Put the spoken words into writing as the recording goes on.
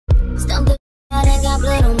Stomp the out and got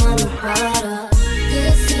blood on my Prada.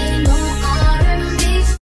 This ain't no R&B.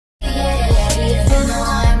 Yeah, no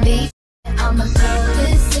R&B. I'm a pro.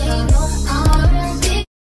 This ain't no R&B.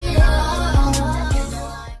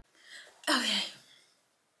 Okay.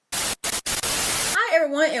 Hi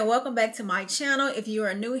everyone, and welcome back to my channel. If you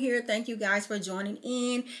are new here, thank you guys for joining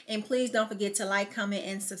in, and please don't forget to like, comment,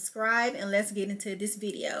 and subscribe. And let's get into this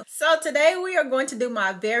video. So today we are going to do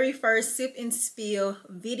my very first sip and spill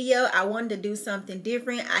video. I wanted to do something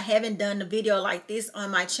different. I haven't done a video like this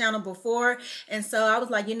on my channel before, and so I was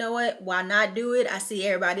like, you know what, why not do it? I see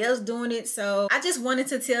everybody else doing it, so I just wanted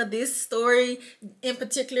to tell this story in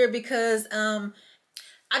particular because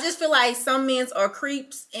I just feel like some men are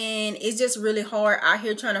creeps, and it's just really hard out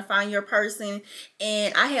here trying to find your person.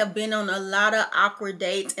 And I have been on a lot of awkward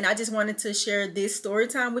dates, and I just wanted to share this story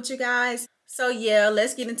time with you guys. So yeah,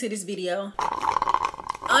 let's get into this video.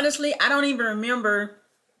 Honestly, I don't even remember.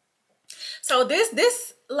 So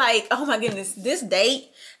this like, oh my goodness, this date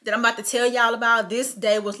that I'm about to tell y'all about, this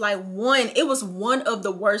day was like it was one of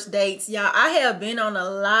the worst dates, y'all. I have been on a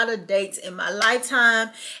lot of dates in my lifetime,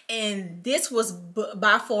 and this was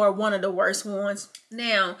by far one of the worst ones.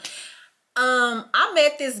 Now, I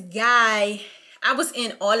met this guy. I was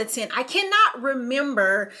in Arlington. I cannot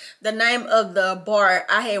remember the name of the bar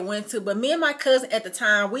I had went to, but me and my cousin at the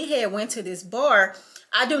time, we had went to this bar.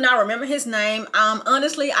 I do not remember his name.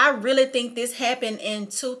 Honestly, I really think this happened in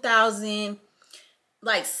 2000,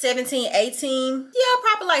 like 17, 18. Yeah,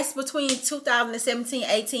 probably like between 2017,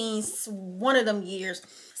 18, one of them years.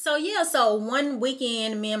 So yeah, so one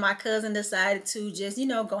weekend, me and my cousin decided to just, you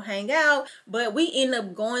know, go hang out. But we ended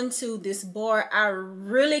up going to this bar. I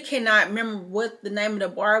really cannot remember what the name of the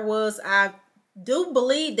bar was. I do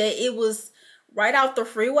believe that it was right off the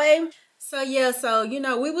freeway. So yeah, so you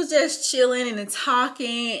know, we was just chilling and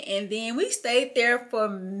talking, and then we stayed there for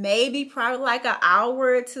maybe probably like an hour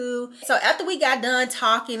or two. So after we got done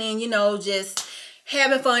talking and, you know, just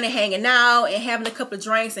having fun and hanging out and having a couple of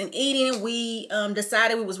drinks and eating, we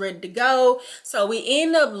decided we was ready to go. So we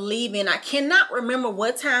ended up leaving. I cannot remember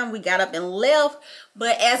what time we got up and left,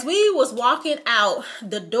 but as we was walking out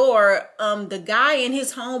the door, the guy and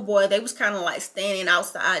his homeboy, they was kind of like standing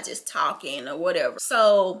outside just talking or whatever.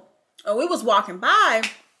 So we was walking by,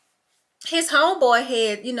 his homeboy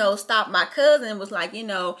had, you know, stopped my cousin and was like, you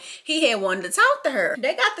know, he had wanted to talk to her.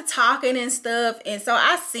 They got to talking and stuff, and so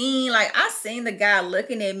I seen the guy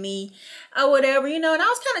looking at me or whatever, you know, and I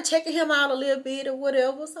was kind of checking him out a little bit or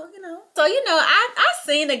whatever. So you know, I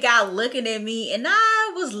seen the guy looking at me, and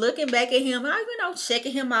I was looking back at him, and I, you know,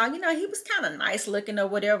 checking him out. You know, he was kind of nice looking or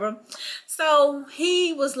whatever. So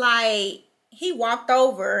he was like, he walked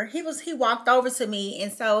over to me,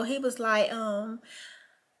 and so he was like,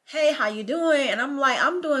 hey, how you doing? And I'm like,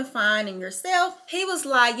 I'm doing fine, and yourself? He was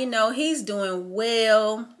like, you know, he's doing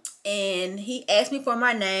well, and he asked me for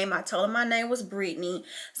my name. I told him my name was Brittany.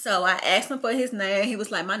 So I asked him for his name. He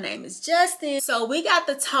was like, my name is Justin. So we got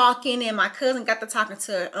to talking, and my cousin got to talking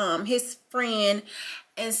to his friend.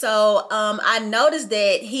 And so I noticed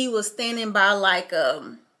that he was standing by like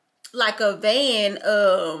a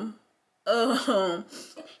van.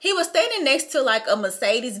 He was standing next to like a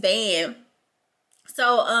Mercedes van.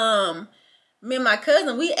 So me and my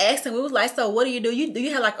cousin, we asked him, we was like, so what do you do? Do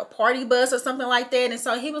you have like a party bus or something like that? And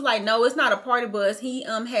so he was like, no, it's not a party bus. He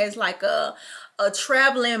has like a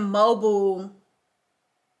traveling mobile.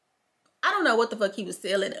 I don't know what the fuck he was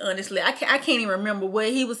selling, honestly. I can't even remember what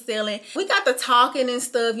he was selling. We got to talking and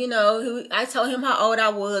stuff, you know. I told him how old I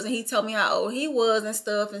was, and he told me how old he was and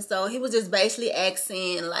stuff. And so he was just basically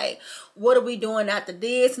asking, like, what are we doing after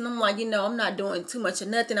this? And I'm like, you know, I'm not doing too much of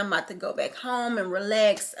nothing. I'm about to go back home and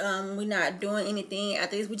relax. We're not doing anything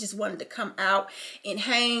after this. We just wanted to come out and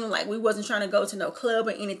hang. Like, we wasn't trying to go to no club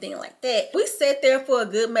or anything like that. We sat there for a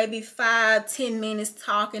good maybe 5-10 minutes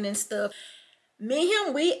talking and stuff. Me and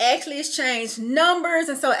him, we actually exchanged numbers,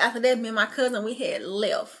 and so after that, me and my cousin, we had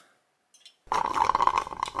left.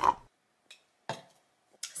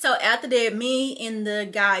 So after that, me and the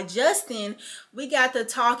guy Justin, we got to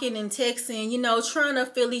talking and texting, you know, trying to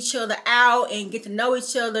fill each other out and get to know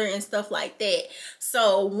each other and stuff like that.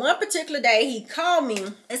 So one particular day, he called me,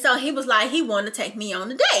 and so he was like, he wanted to take me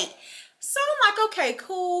on a date. So I'm like, okay,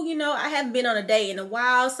 cool, you know, I haven't been on a date in a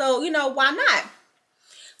while, so, you know, why not?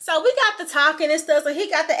 So we got to talking and stuff. So he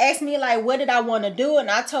got to ask me like, what did I want to do? And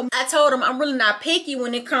I told him I'm really not picky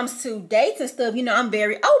when it comes to dates and stuff. You know, I'm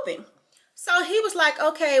very open. So he was like,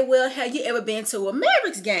 okay, well, have you ever been to a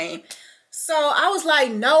Mavericks game? So I was like,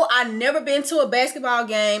 no, I've never been to a basketball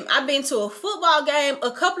game. I've been to a football game a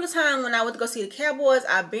couple of times when I went to go see the Cowboys.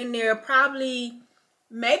 I've been there probably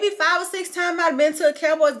maybe 5 or 6 times I've been to a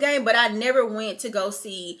Cowboys game, but I never went to go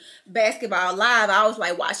see basketball live. I was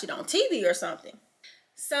like, watch it on TV or something.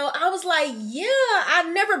 So I was like, yeah,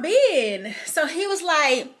 I've never been. So he was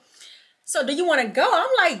like, so do you want to go? I'm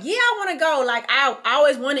like, yeah, I want to go. Like, I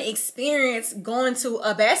always want to experience going to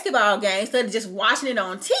a basketball game instead of just watching it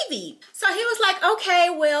on TV. So he was like, okay,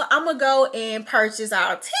 well, I'm going to go and purchase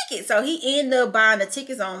our tickets. So he ended up buying the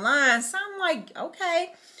tickets online. So I'm like,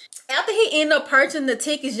 okay. After he ended up purchasing the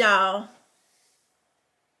tickets, y'all,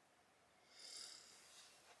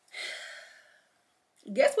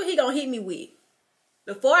 guess what he gonna hit me with?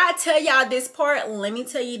 Before I tell y'all this part, let me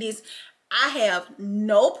tell you this. I have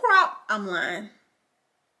no problem.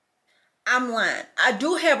 I'm lying. I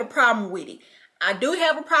do have a problem with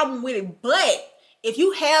it. But if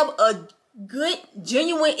you have a good,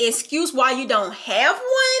 genuine excuse why you don't have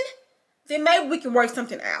one, then maybe we can work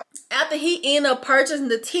something out. After he ended up purchasing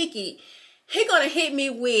the ticket, he gonna hit me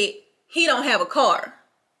with, he don't have a car.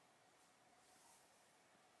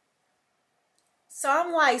 So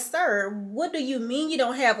I'm like, sir, what do you mean you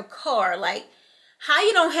don't have a car? Like, how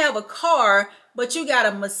you don't have a car, but you got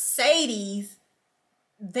a Mercedes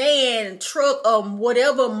van, truck,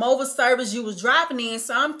 whatever mobile service you was driving in?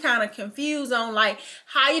 So I'm kind of confused on like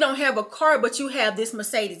how you don't have a car, but you have this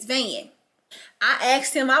Mercedes van. I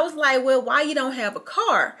asked him, I was like, well, why you don't have a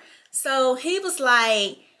car? So he was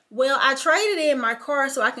like, well, I traded in my car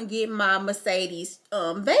so I can get my Mercedes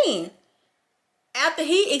van. After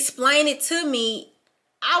he explained it to me,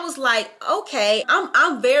 I was like, okay,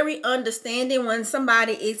 I'm very understanding when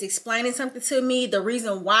somebody is explaining something to me, the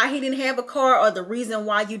reason why he didn't have a car or the reason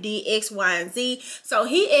why you did X, Y, and Z. So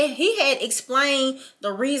he had explained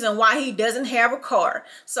the reason why he doesn't have a car.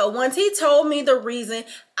 So once he told me the reason,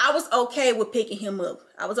 I was okay with picking him up.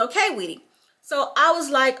 I was okay with it. So I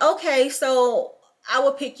was like, okay, so I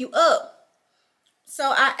will pick you up. So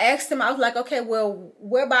I asked him, I was like, okay, well,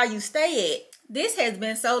 whereby you stay at? This has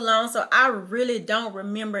been so long, so I really don't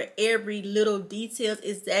remember every little details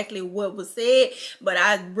exactly what was said, but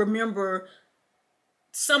I remember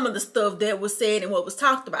some of the stuff that was said and what was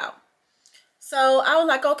talked about. So I was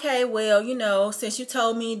like, okay, well, you know, since you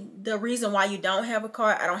told me the reason why you don't have a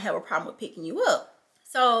car, I don't have a problem with picking you up.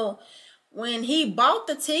 So when he bought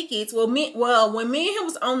the tickets, when me and him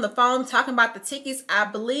was on the phone talking about the tickets, I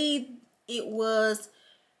believe it was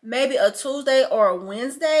maybe a Tuesday or a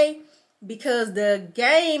Wednesday, because the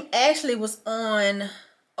game actually was on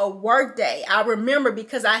a work day. I remember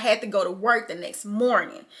because I had to go to work the next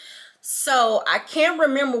morning. So I can't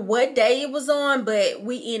remember what day it was on, but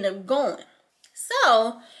we ended up going.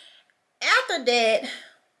 So after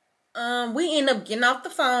that, we ended up getting off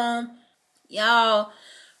the phone. Y'all,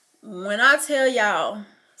 when I tell y'all,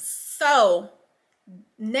 so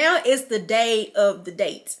now it's the day of the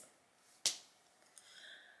date.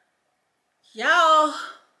 Y'all,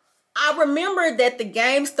 I remember that the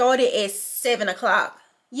game started at 7 o'clock.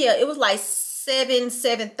 Yeah, it was like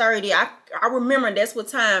 7:30. I remember that's what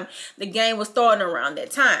time the game was starting, around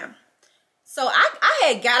that time. So I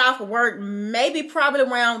had got off of work maybe probably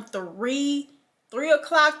around 3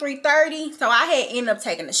 o'clock, 3:30. So I had ended up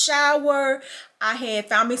taking a shower. I had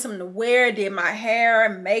found me something to wear, did my hair,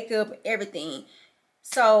 makeup, everything.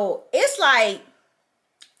 So it's like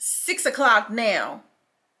 6 o'clock now.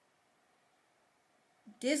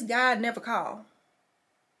 This guy never called.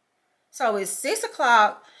 So it's 6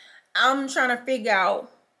 o'clock. I'm trying to figure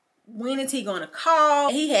out when is he gonna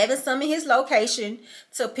call. He having some in his location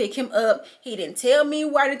to pick him up. He didn't tell me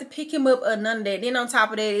where to pick him up or none of that. Then on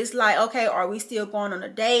top of that, it's like, okay, are we still going on a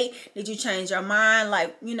date? Did you change your mind?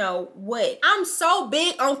 Like, you know what? I'm so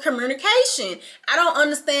big on communication. I don't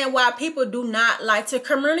understand why people do not like to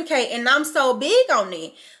communicate, and I'm so big on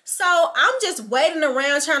it. So I'm just waiting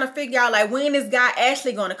around trying to figure out like when this guy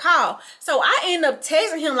actually gonna call. So I end up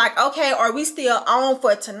texting him like, okay, are we still on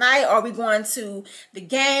for tonight? Are we going to the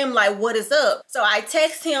game? Like, what is up? So I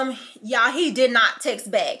text him, y'all, he did not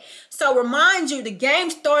text back. So remind you, the game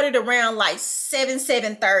started around like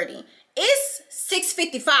 7:30. It's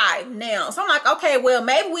 6:55 now. So I'm like, okay, well,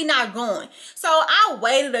 maybe we not going. So I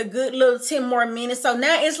waited a good little 10 more minutes. So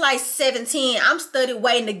now it's like 7:10. I'm study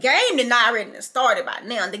waiting. The game did not already started by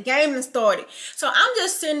now. The game done started. So I'm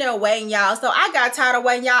just sitting there waiting, y'all. So I got tired of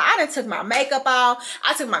waiting, y'all. I done took my makeup off.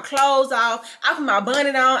 I took my clothes off. I put my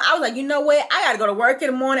bonnet on. I was like, you know what? I got to go to work in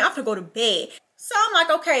the morning. I'm gonna go to bed. So I'm like,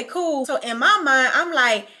 okay, cool. So in my mind, I'm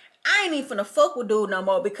like, I ain't even finna fuck with dude no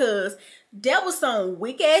more, because that was some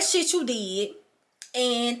weak ass shit you did,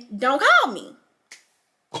 and don't call me.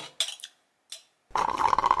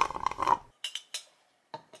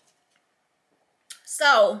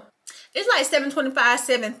 So it's like 7:25,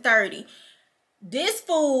 7:30. This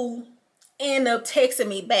fool ended up texting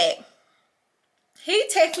me back. He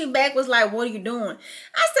texted me back, was like, what are you doing?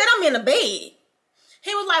 I said, I'm in the bed.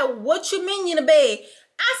 He was like, what you mean you in the bed?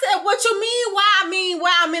 I said, what you mean?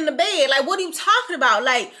 Why I'm in the bed? Like, what are you talking about?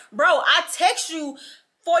 Like, bro, I text you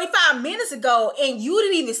 45 minutes ago and you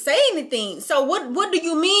didn't even say anything. So what do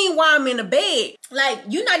you mean why I'm in the bed? Like,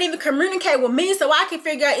 you not even communicate with me so I can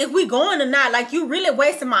figure out if we going or not. Like, you really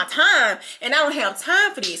wasting my time and I don't have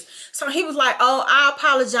time for this. So he was like, oh, I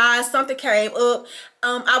apologize. Something came up.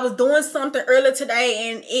 I was doing something earlier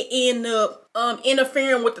today and it ended up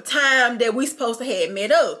interfering with the time that we supposed to have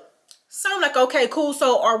met up. So I'm like, okay, cool.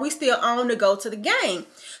 So are we still on to go to the game?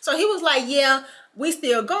 So he was like, yeah, we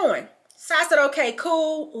still going. So I said, okay,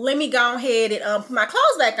 cool. Let me go ahead and put my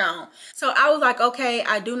clothes back on. So I was like, okay,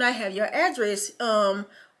 I do not have your address, or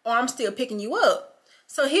I'm still picking you up.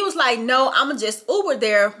 So he was like, no, I'm just Uber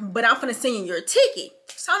there, but I'm gonna send you your ticket.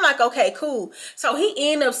 So I'm like, okay, cool. So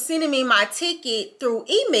he ended up sending me my ticket through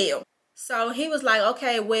email. So he was like,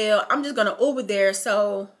 okay, well, I'm just gonna Uber there,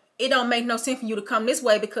 so it don't make no sense for you to come this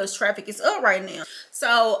way because traffic is up right now.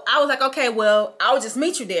 So I was like, okay, well, I'll just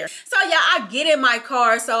meet you there. So yeah, I get in my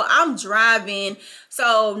car. So I'm driving.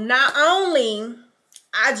 So not only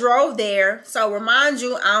I drove there. So remind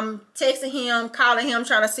you, I'm texting him, calling him,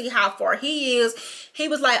 trying to see how far he is. He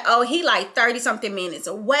was like, oh, he like 30 something minutes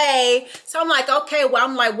away. So I'm like, okay, well,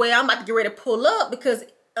 I'm about to get ready to pull up because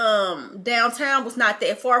downtown was not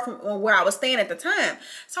that far from where I was staying at the time.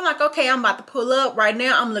 So I'm like, okay, I'm about to pull up. Right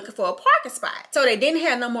now I'm looking for a parking spot. So they didn't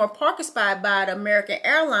have no more parking spot by the American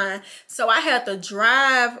Airlines. So I had to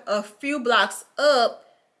drive a few blocks up,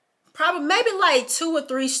 probably maybe like 2 or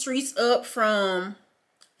 3 streets up from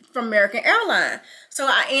American Airlines. So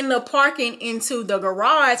I ended up parking into the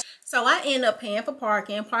garage. So I ended up paying for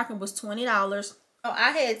parking. Parking was $20. So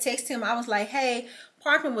I had texted him. I was like, hey,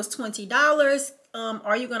 parking was $20.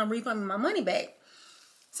 Are you gonna refund me my money back?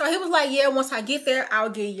 So he was like, yeah, once I get there, I'll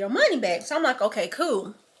give you your money back. So I'm like, okay,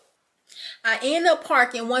 cool. I ended up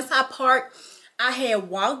parking. Once I parked, I had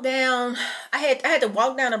walked down. I had to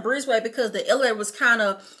walk down the breezeway because the elevator was kind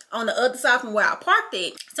of on the other side from where I parked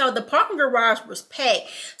it. So the parking garage was packed.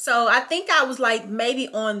 So I think I was like maybe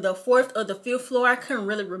on the 4th or the 5th floor. I couldn't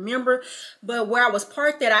really remember. But where I was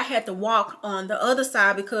parked at, I had to walk on the other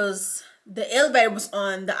side because the elevator was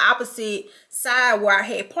on the opposite side where I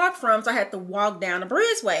had parked from, so I had to walk down the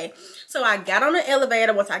breezeway. So I got on the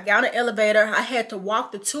elevator. Once I got on the elevator, I had to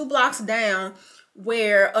walk the 2 blocks down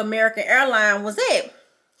where American Airlines was at.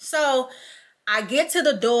 So I get to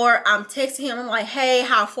the door. I'm texting him. I'm like, hey,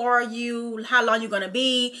 how far are you? How long you gonna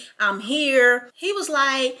be? I'm here. He was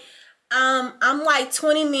like, I'm like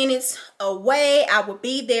 20 minutes away. I will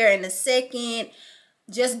be there in a second.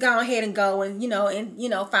 Just go ahead and go and,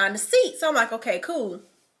 find a seat. So I'm like, okay, cool.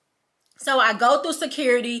 So I go through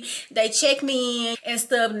security. They check me in and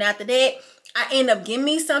stuff. And after that, I end up getting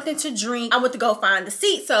me something to drink. I went to go find the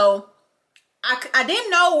seat. So I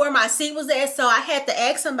didn't know where my seat was at. So I had to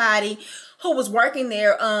ask somebody who was working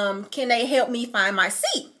there, can they help me find my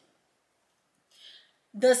seat?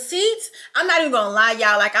 The seats, I'm not even gonna lie,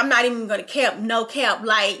 y'all. Like, I'm not even gonna no cap.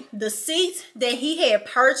 Like, the seats that he had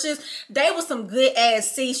purchased, they was some good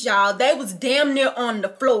ass seats, y'all. They was damn near on the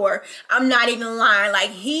floor. I'm not even lying. Like,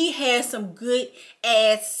 he had some good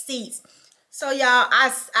ass seats. So, y'all,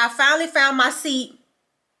 I finally found my seat.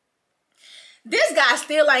 This guy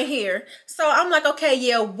still ain't here. So I'm like, okay,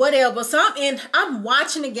 yeah, whatever. So I'm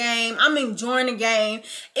watching the game. I'm enjoying the game.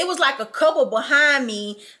 It was like a couple behind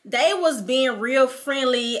me. They was being real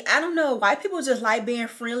friendly. I don't know. White people just like being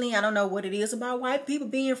friendly. I don't know what it is about white people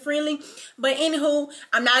being friendly. But anywho,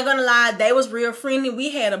 I'm not gonna lie. They was real friendly.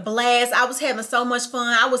 We had a blast. I was having so much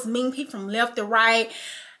fun. I was meeting people from left to right.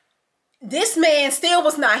 This man still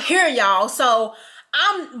was not here, y'all. So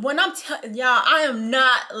when I'm telling y'all, I am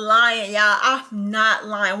not lying, y'all. I'm not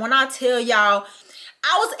lying. When I tell y'all,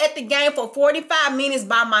 I was at the game for 45 minutes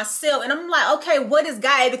by myself. And I'm like, okay, what is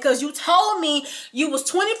guy? Because you told me you was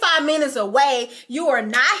 25 minutes away. You are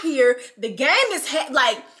not here. The game is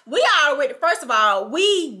like, we already, first of all,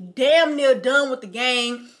 we damn near done with the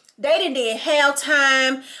game. They did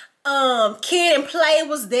halftime. Kid and Play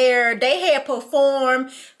was there. They had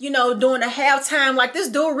performed, during the halftime. Like, this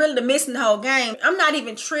dude really missing the whole game. I'm not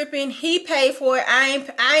even tripping. He paid for it. I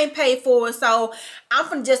ain't paid for it. So I'm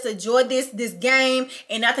gonna just enjoy this game.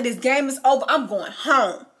 And after this game is over, I'm going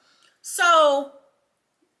home. So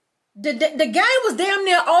The game was damn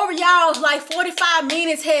near over, y'all. Like 45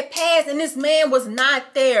 minutes had passed and this man was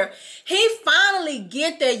not there. He finally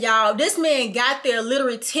get there, y'all. This man got there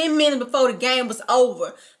literally 10 minutes before the game was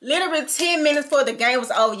over. Literally 10 minutes before the game was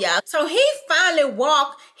over, y'all. So he finally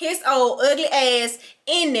walked his old ugly ass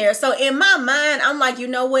in there. So in my mind, I'm like, you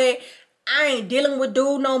know what? I ain't dealing with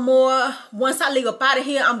dude no more. Once I leave up out of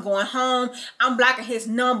here, I'm going home. I'm blocking his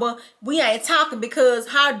number. We ain't talking, because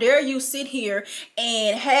how dare you sit here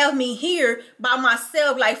and have me here by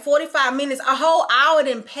myself like 45 minutes, a whole hour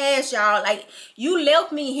didn't pass, y'all. Like, you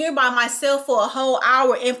left me here by myself for a whole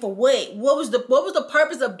hour, and for what? What was the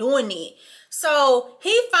purpose of doing it? So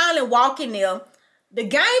he finally walked in there. The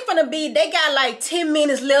game finna be, they got like 10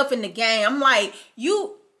 minutes left in the game. I'm like,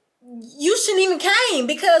 you shouldn't even came,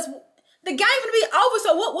 because the game gonna be over,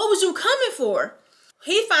 so what was you coming for?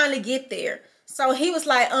 He finally get there. So he was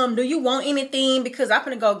like, do you want anything? Because I'm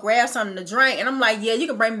gonna go grab something to drink. And I'm like, yeah, you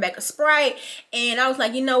can bring me back a Sprite. And I was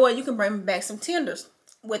like, you know what? You can bring me back some tenders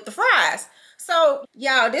with the fries. So,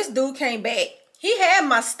 y'all, this dude came back. He had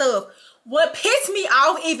my stuff. What pissed me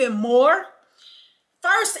off even more,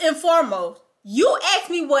 first and foremost, you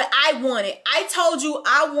asked me what I wanted. I told you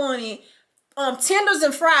I wanted tenders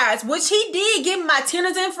and fries, which he did give me my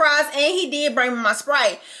tenders and fries, and he did bring me my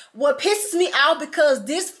Sprite. What pisses me off, because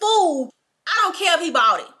this fool, I don't care if he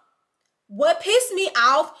bought it. What pissed me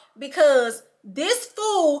off, because this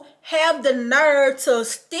fool have the nerve to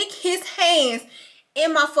stick his hands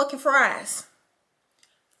in my fucking fries.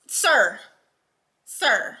 Sir,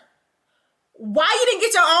 why you didn't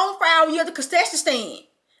get your own fry when you at the concession stand?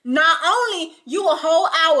 Not only you a whole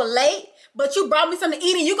hour late, but you brought me something to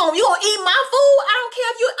eat, and you gonna eat my food?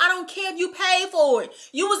 I don't care if you paid for it.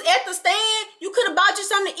 You was at the stand, you could have bought you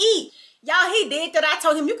something to eat. Y'all, he did that. I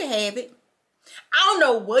told him you can have it. I don't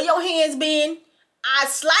know where your hands been. I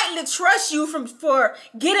slightly trust you for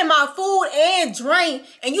getting my food and drink,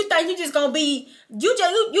 and you think you just gonna be,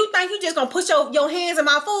 you think you just gonna put your hands in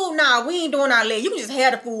my food? Nah, we ain't doing all that. You can just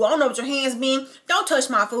have the food. I don't know what your hands been. Don't touch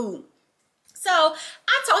my food. So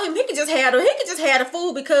I told him he could just have the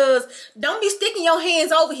food, because don't be sticking your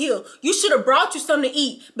hands over here. You should have brought you something to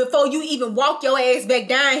eat before you even walk your ass back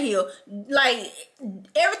down here. Like,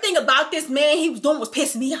 everything about this man he was doing was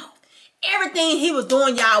pissing me off. Everything he was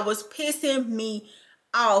doing, y'all, was pissing me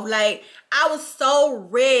off. Like, I was so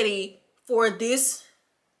ready for this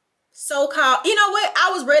so-called, you know what?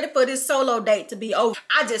 I was ready for this solo date to be over.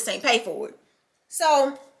 I just ain't pay for it.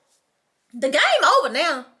 So the game over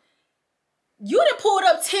now. You done pulled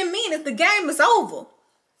up 10 minutes. The game is over.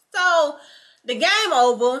 So the game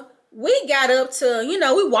over. We got up to, you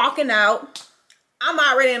know, we walking out. I'm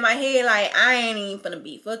already in my head like, I ain't even finna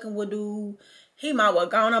be fucking with dude. He might well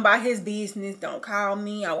gone about his business. Don't call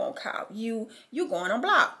me. I won't call you. You going on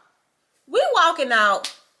block. We walking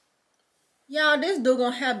out. Y'all, this dude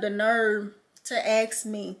gonna have the nerve to ask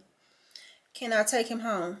me, can I take him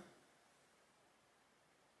home?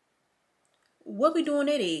 What we doing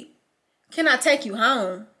at it? Can I take you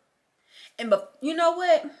home? And but you know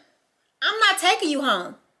what? I'm not taking you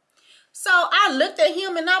home. So I looked at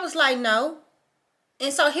him and I was like, no.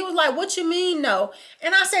 And so he was like, what you mean no?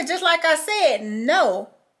 And I said, just like I said, no.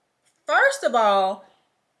 First of all,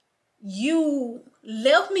 you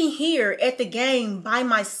left me here at the game by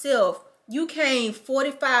myself. You came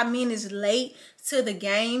 45 minutes late to the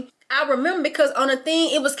game. I remember, because on the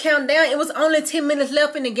thing, it was counting down. It was only 10 minutes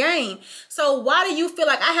left in the game. So why do you feel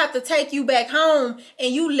like I have to take you back home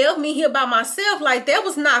and you left me here by myself? Like, that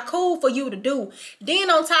was not cool for you to do. Then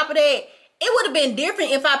on top of that, it would have been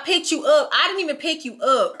different if I picked you up. I didn't even pick you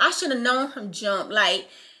up. I should have known from jump. Like,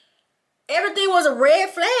 everything was a red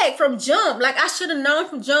flag from jump. Like, I should have known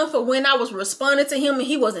from jump for when I was responding to him and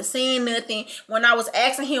he wasn't saying nothing. When I was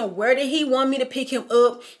asking him where did he want me to pick him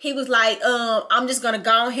up, he was like, I'm just gonna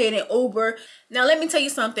go ahead and Uber. Now let me tell you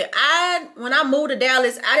something. When I moved to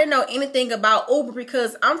Dallas, I didn't know anything about Uber,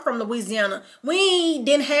 because I'm from Louisiana. We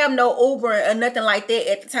didn't have no Uber or nothing like that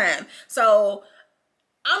at the time. So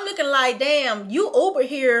I'm looking like, damn, you Uber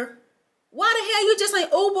here. Why the hell you just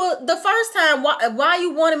ain't Uber the first time? Why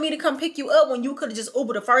you wanted me to come pick you up when you could have just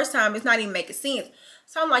Uber the first time? It's not even making sense.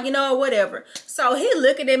 So I'm like, you know, whatever. So he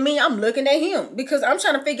looking at me. I'm looking at him, because I'm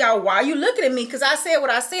trying to figure out why you looking at me, because I said what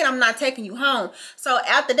I said. I'm not taking you home. So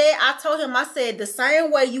after that, I told him, I said, the same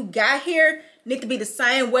way you got here need to be the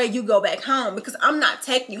same way you go back home, because I'm not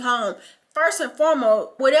taking you home. First and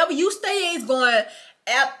foremost, whatever you stay is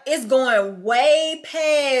going way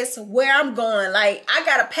past where I'm going. Like, I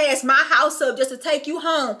gotta pass my house up just to take you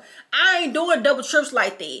home. I ain't doing double trips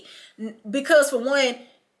like that, because for one,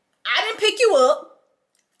 I didn't pick you up.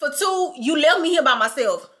 For two, you left me here by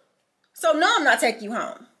myself. So no, I'm not taking you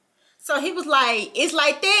home. So he was like, it's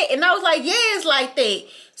like that? And I was like, yeah, it's like that.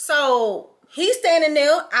 So he's standing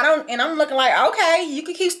there. And I'm looking like, okay, you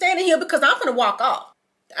can keep standing here because I'm gonna walk off.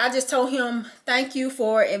 I just told him, thank you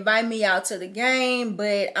for inviting me out to the game,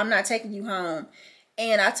 but I'm not taking you home.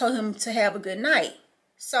 And I told him to have a good night.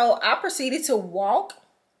 So I proceeded to walk,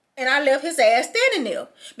 and I left his ass standing there.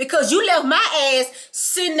 Because you left my ass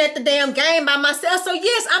sitting at the damn game by myself. So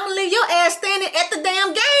yes, I'm gonna leave your ass standing at the damn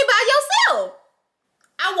game by yourself.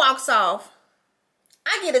 I walks off.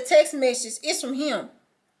 I get a text message. It's from him.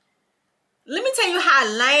 Let me tell you how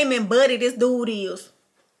lame and buddy this dude is.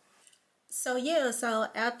 So yeah, so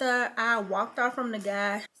after I walked off from the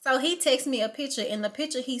guy, so he texted me a picture, and the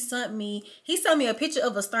picture he sent me a picture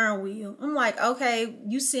of a steering wheel. I'm like, okay,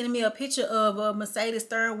 you sending me a picture of a Mercedes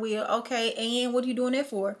steering wheel, okay, and what are you doing that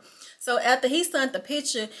for? So after he sent the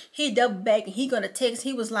picture, he doubled back and he gonna text.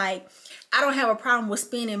 He was like, I don't have a problem with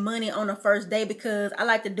spending money on the first day because I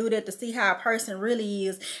like to do that to see how a person really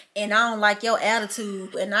is, and I don't like your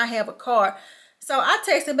attitude, and I have a car. So I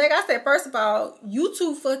texted back. I said, first of all, you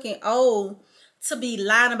too fucking old to be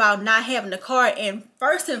lying about not having a car. And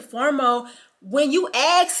first and foremost, when you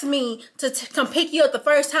asked me to come pick you up the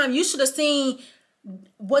first time, you should have seen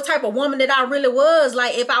what type of woman that I really was.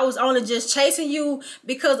 Like, if I was only just chasing you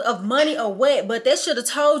because of money or what. But that should have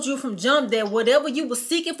told you from jump that whatever you was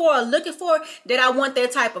seeking for or looking for, that I want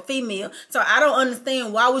that type of female. So I don't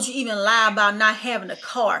understand, why would you even lie about not having a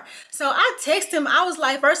car? So I texted him. I was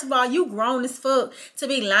like, first of all, you grown as fuck to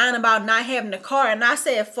be lying about not having a car. And I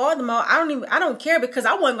said, furthermore, I don't care because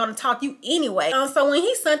I wasn't going to talk to you anyway. So when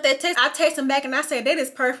he sent that text, I texted him back and I said, that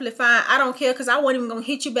is perfectly fine. I don't care because I wasn't even going to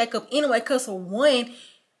hit you back up anyway. Because for one,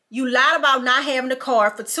 you lied about not having a car.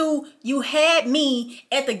 For two, you had me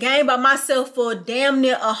at the game by myself for damn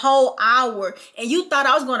near a whole hour. And you thought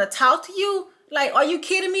I was going to talk to you? Like, are you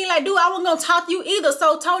kidding me? Like, dude, I wasn't going to talk to you either.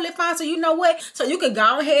 So totally fine. So you know what? So you could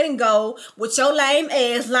go ahead and go with your lame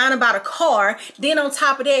ass lying about a car. Then on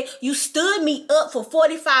top of that, you stood me up for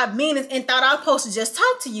 45 minutes and thought I was supposed to just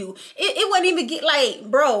talk to you. It wouldn't even get like,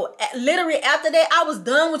 bro, literally after that, I was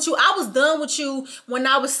done with you. I was done with you when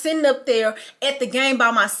I was sitting up there at the game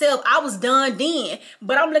by myself. I was done then.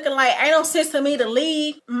 But I'm looking like, ain't no sense to me to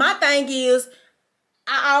leave. My thing is,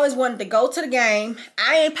 I always wanted to go to the game.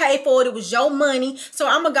 I ain't paid for it. It was your money. So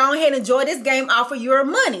I'm going to go ahead and enjoy this game off of your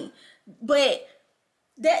money. But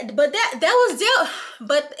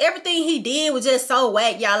everything he did was just so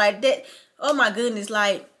whack, y'all. Like that. Oh my goodness.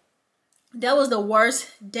 Like, that was the worst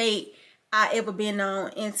date I ever been on.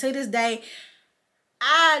 And to this day,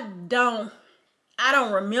 I don't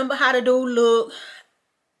remember how the dude looked.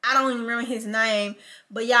 I don't even remember his name.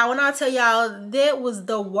 But y'all, when I tell y'all, that was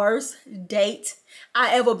the worst date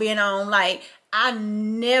I ever been on. Like,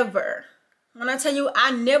 when I tell you, I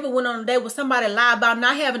never went on a date with somebody lie about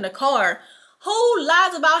not having a car. Who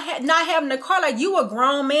lies about not having a car? Like, you a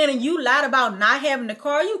grown man and you lied about not having a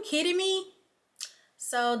car? Are you kidding me?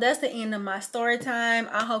 So that's the end of my story time.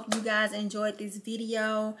 I hope you guys enjoyed this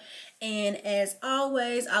video. And as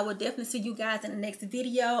always, I will definitely see you guys in the next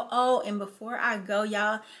video. Oh, and before I go,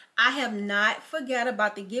 y'all, I have not forgot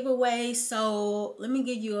about the giveaway. So let me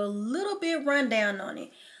give you a little bit rundown on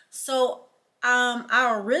it. So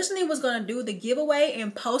I originally was going to do the giveaway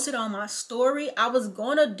and post it on my story. I was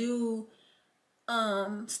going to do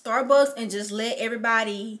Starbucks and just let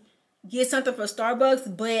everybody get something for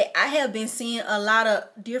Starbucks, but I have been seeing a lot of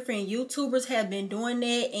different YouTubers have been doing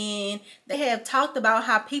that, and they have talked about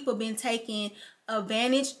how people been taking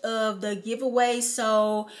advantage of the giveaway.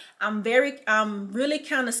 So I'm really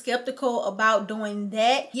kind of skeptical about doing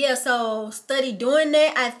that. Yeah, so study doing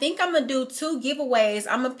that. I think I'm gonna do 2 giveaways.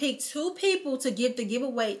 I'm gonna pick 2 people to give the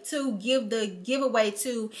giveaway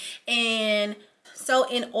to, and so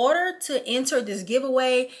in order to enter this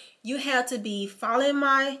giveaway, you have to be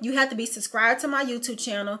subscribed to my YouTube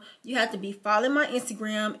channel. You have to be following my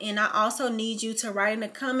Instagram. And I also need you to write in the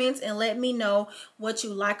comments and let me know what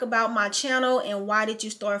you like about my channel and why did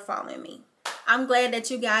you start following me. I'm glad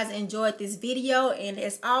that you guys enjoyed this video. And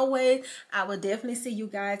as always, I will definitely see you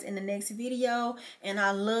guys in the next video. And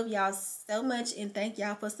I love y'all so much and thank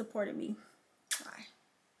y'all for supporting me.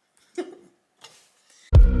 Bye.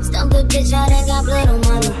 Stump a bitch out and got blood on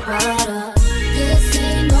my new Prada.